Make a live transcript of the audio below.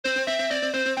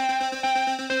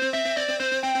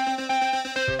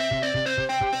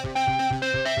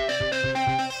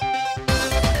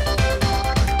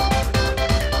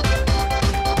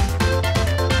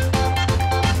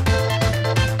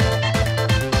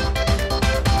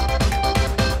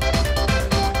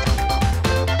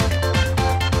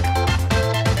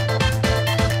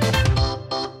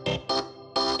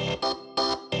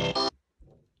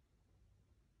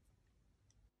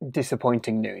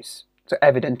disappointing news. So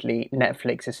evidently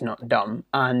Netflix is not dumb,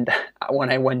 and when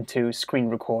I went to screen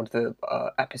record the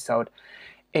episode,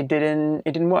 it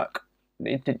didn't work.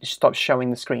 It stopped showing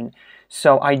the screen.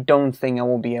 So I don't think I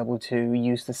will be able to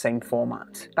use the same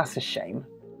format. That's a shame.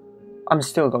 I'm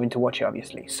still going to watch it,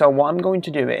 obviously. So what I'm going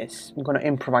to do is I'm going to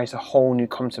improvise a whole new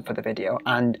concept for the video,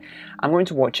 and I'm going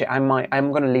to watch it. I'm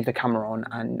going to leave the camera on,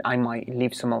 and I might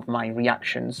leave some of my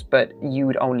reactions, but you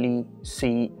would only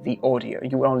see the audio.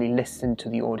 You would only listen to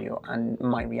the audio and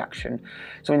my reaction.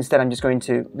 So instead, I'm just going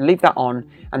to leave that on,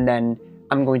 and then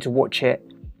I'm going to watch it.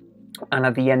 And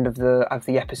at the end of the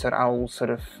episode, I'll sort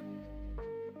of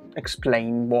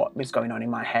explain what is going on in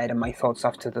my head and my thoughts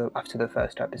after the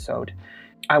first episode.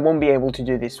 I won't be able to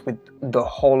do this with the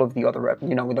whole of the other,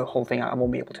 with the whole thing. I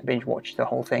won't be able to binge watch the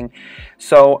whole thing.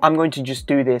 So I'm going to just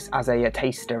do this as a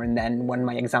taster, and then when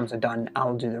my exams are done,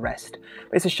 I'll do the rest.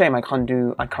 But it's a shame I can't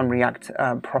react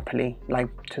properly like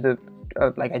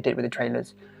I did with the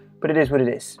trailers. But it is what it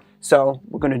is. So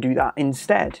we're going to do that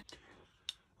instead.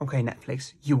 Okay,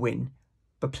 Netflix, you win.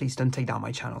 But please don't take down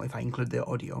my channel if I include the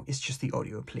audio. It's just the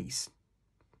audio, please.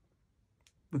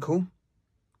 We're cool?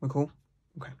 We're cool?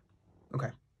 Okay.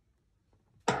 Okay.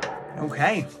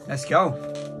 Okay, let's go.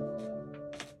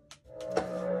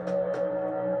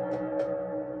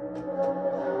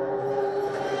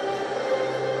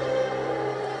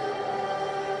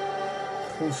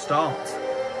 Full start.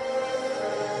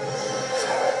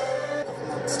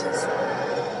 Monsters.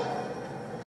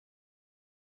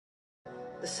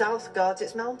 The south guards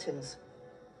its mountains.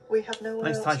 We have nowhere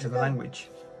else to go. Nice touch of the language.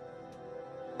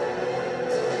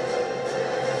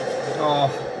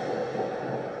 Oh.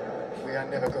 We are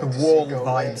never going The to wall see go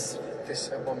vibes. away.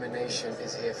 This abomination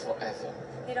is here forever.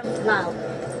 He don't Mal.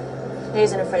 He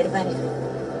isn't afraid of anything.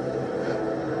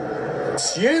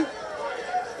 It's you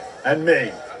and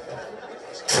me.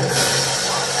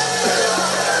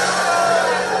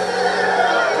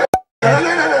 No.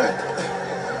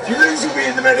 If you lose, you'll be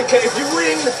in the Medicaid. If you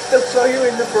win, they'll throw you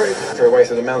in the brig. Throw away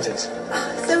through the mountains.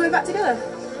 So we're back together?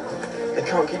 They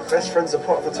can't keep best friends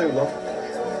apart for too long.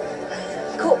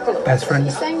 Corporal. Best friends.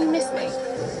 You're saying you miss me?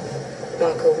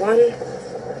 Marker 1.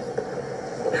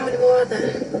 How many more are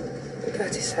there?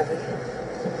 37.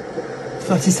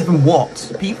 37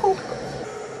 what? People?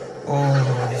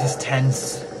 Oh, this is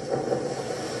tense.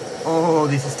 Oh,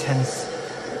 this is tense.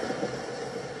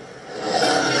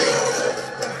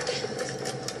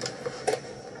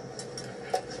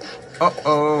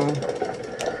 Uh-oh.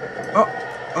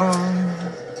 Uh-oh.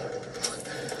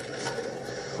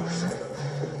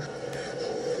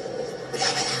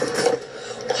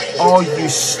 Oh, you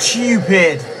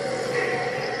stupid!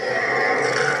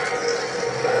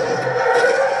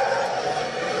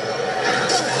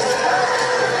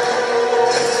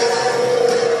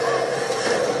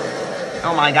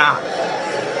 Oh my god.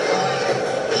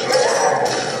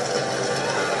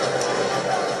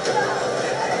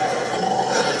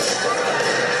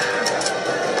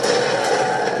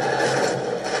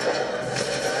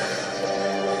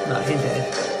 No, he did.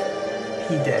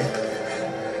 He did.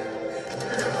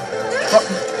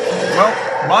 Well,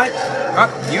 right.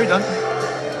 Right, you're done.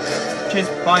 Cheers,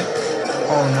 bye.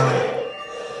 Oh no.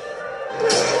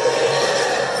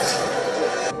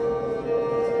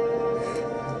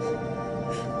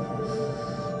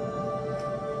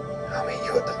 I'll meet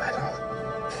you at the meadow.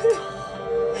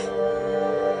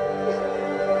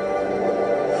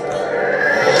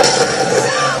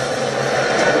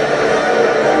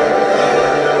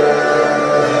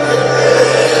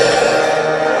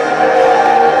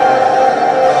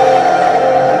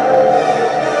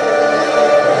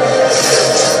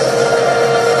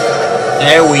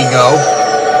 There we go.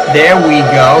 There we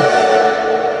go.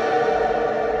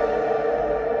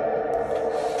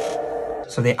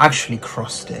 So they actually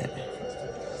crossed it.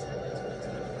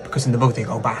 Because in the book they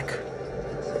go back.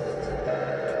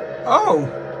 Oh!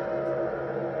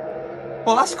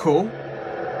 Well, that's cool.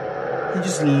 He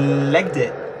just legged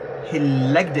it. He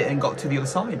legged it and got to the other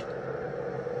side.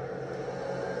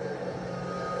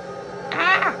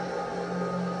 Ah!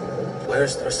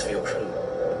 Where's the rest of your crew?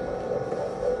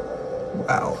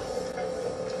 Wow.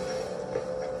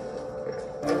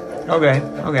 Okay.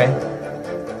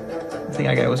 I think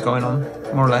I get what's going on,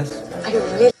 more or less.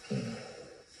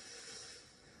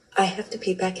 I have to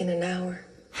be back in an hour.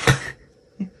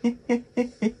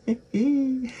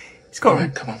 It's got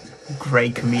Alright, come on.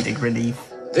 great comedic relief.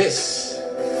 This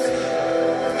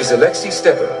is Alexei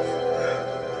Stepan.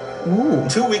 Ooh.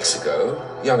 2 weeks ago,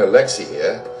 young Alexei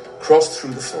here crossed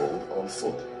through the fold on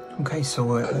foot. Okay, so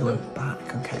we're back.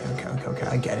 Okay,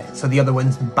 I get it. So the other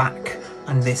one's back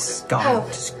And this guy How?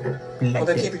 just Well,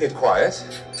 they're keeping it quiet.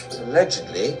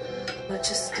 Allegedly. Well,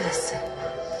 just listen.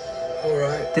 All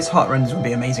right. This heart render would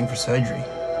be amazing for surgery.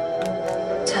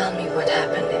 Tell me what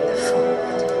happened in the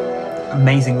fold.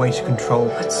 Amazing way to control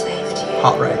What saved you?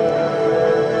 heart rate.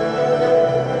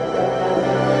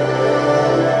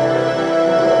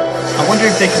 I wonder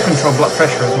if they can control blood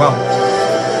pressure as well.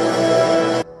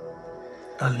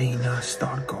 Alina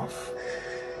Starkov.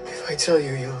 If I tell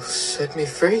you, you'll set me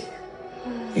free?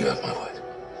 You have my word.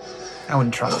 I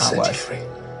wouldn't trust I'll that set you word.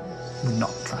 free. Would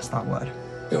not trust that word.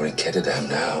 You're in Ketterdam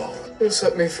now. You'll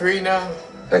set me free now.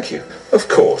 Thank you. Of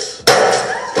course.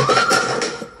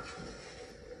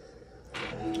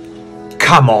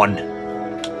 Come on.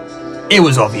 It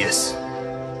was obvious.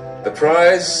 The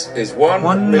prize is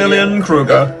 1 million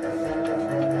Kruger.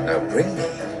 Now bring me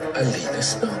Alina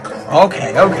Starkov.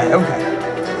 Okay.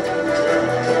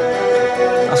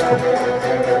 That's cool.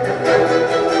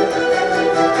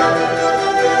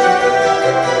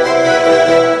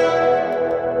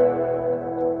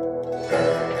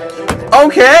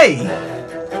 Okay.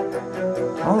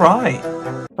 All right.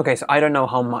 Okay, so I don't know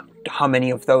how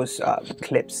many of those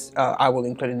clips I will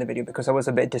include in the video because I was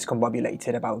a bit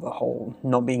discombobulated about the whole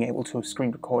not being able to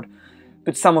screen record,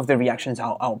 but some of the reactions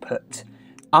I'll put.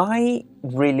 I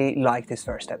really like this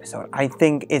first episode. I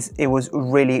think it was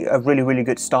really a really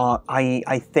good start.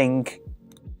 I think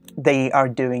they are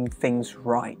doing things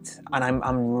right, and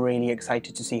I'm really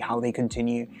excited to see how they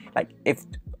continue. Like, if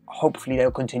hopefully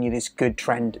they'll continue this good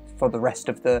trend for the rest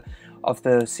of the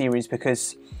series,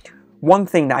 because one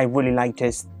thing that I really liked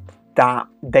is that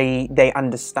they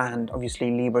understand,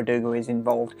 obviously Lee Bardugo is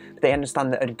involved, but they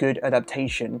understand that a good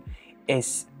adaptation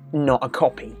is not a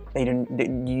copy.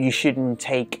 You shouldn't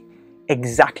take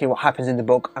exactly what happens in the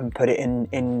book and put it in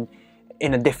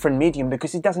a different medium,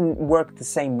 because it doesn't work the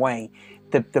same way.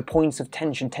 The points of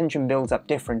tension builds up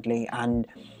differently, and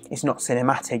it's not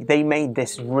cinematic. They made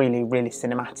this really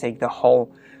cinematic. The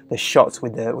shots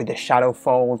with the shadow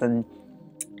fold and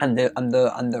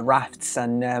the rafts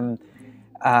and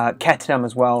Ketterdam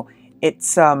as well.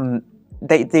 It's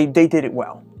they did it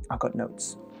well. I got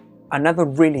notes. Another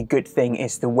really good thing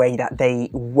is the way that they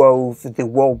wove the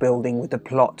world building with the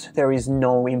plot. There is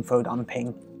no info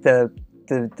dumping. The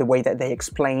way that they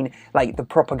explain, like the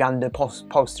propaganda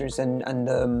posters and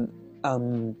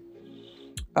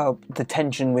the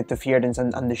tension with the Fjerdans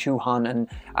and the Shuhan, and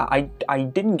I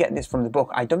didn't get this from the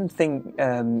book. I don't think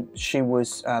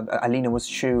Alina was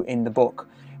Shu in the book,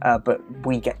 but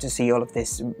we get to see all of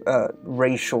this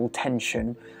racial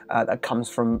tension that comes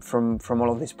from all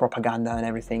of this propaganda and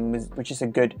everything, which is a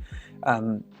good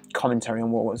commentary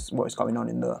on what was going on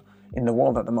in the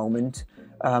world at the moment.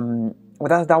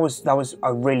 Well, that was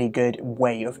a really good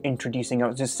way of introducing,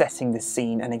 just setting the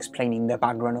scene and explaining the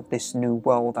background of this new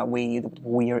world that we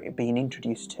are being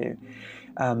introduced to,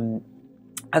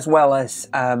 as well as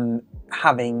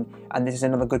having, and this is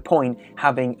another good point,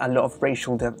 having a lot of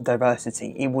racial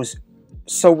diversity. It was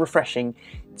so refreshing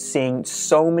seeing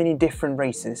so many different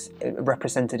races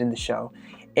represented in the show.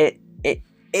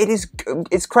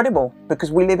 It's credible, because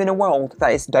we live in a world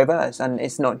that is diverse and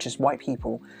it's not just white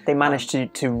people. They managed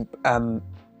to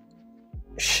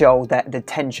show that the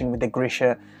tension with the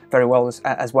Grisha very well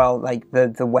as well, like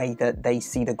the way that they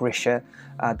see the Grisha,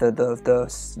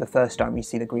 the first time we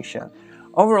see the Grisha.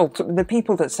 Overall, the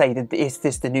people that say that is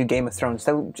this the new Game of Thrones,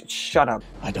 they'll shut up.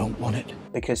 I don't want it.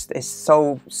 Because it's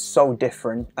so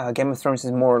different. Game of Thrones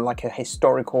is more like a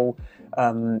historical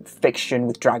fiction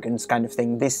with dragons kind of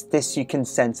thing. This you can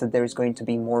sense that there is going to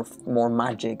be more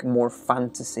magic, more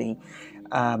fantasy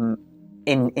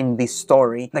in this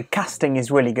story. The casting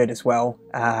is really good as well.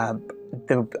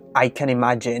 I can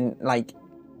imagine, like,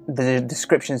 the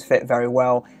descriptions fit very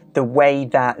well. The way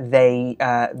that they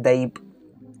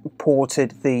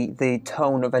ported the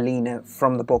tone of Alina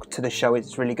from the book to the show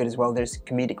is really good as well. There's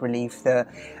comedic relief. There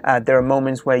are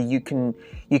moments where you can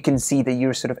see that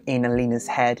you're sort of in Alina's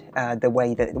head. The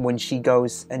way that when she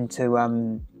goes into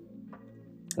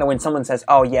when someone says,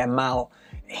 "Oh yeah, Mal,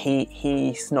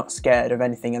 he's not scared of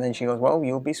anything," and then she goes, "Well,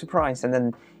 you'll be surprised," and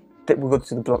then we go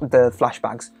to the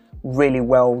flashbacks. Really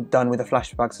well done with the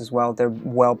flashbacks as well. They're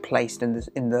well placed in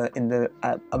the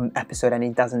episode,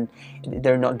 and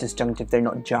they're not disjunctive, they're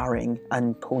not jarring,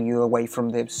 and pull you away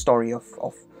from the story of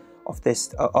the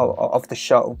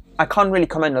show. I can't really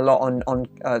comment a lot on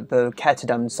the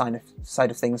Ketterdam side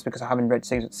of things, because I haven't read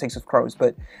Six of Crows,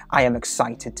 but I am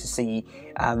excited to see.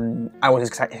 I was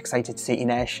excited to see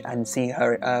Inesh and see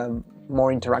her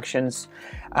more interactions.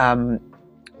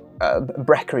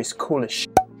 Brecker is cool as shit.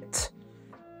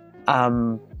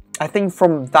 I think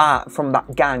from that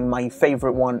gang, my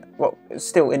favourite one, well,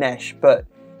 still Inesh, but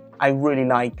I really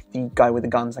like the guy with the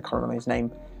guns. I can't remember his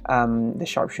name. The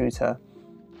sharpshooter,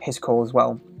 his call as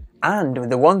well.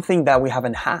 And the one thing that we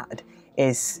haven't had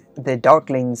is the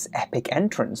Darkling's epic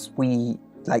entrance.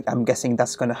 I'm guessing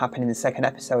that's going to happen in the second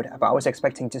episode, but I was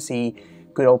expecting to see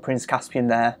good old Prince Caspian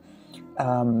there.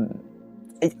 Yeah,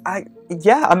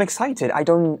 I'm excited. I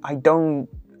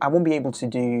won't be able to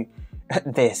do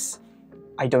this,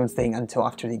 I don't think, until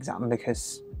after the exam,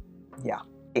 because, yeah.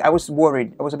 I was a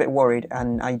bit worried,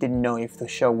 and I didn't know if the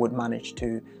show would manage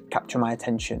to capture my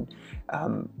attention.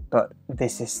 But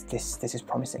this is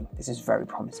promising. This is very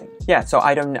promising. Yeah, so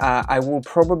I will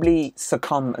probably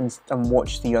succumb and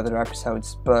watch the other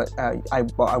episodes, but I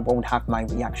won't have my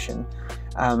reaction.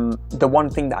 The one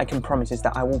thing that I can promise is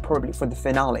that I will probably, for the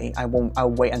finale,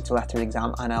 I'll wait until after the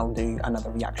exam and I'll do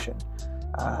another reaction.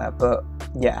 But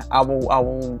yeah, I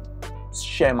will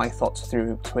share my thoughts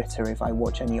through Twitter if I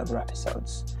watch any other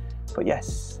episodes. But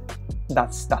yes,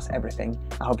 that's everything.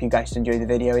 I hope you guys enjoyed the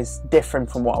video. It's different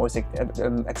from what I was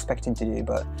expecting to do,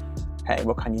 but hey,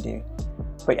 what can you do?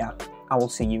 But yeah, I will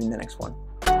see you in the next one.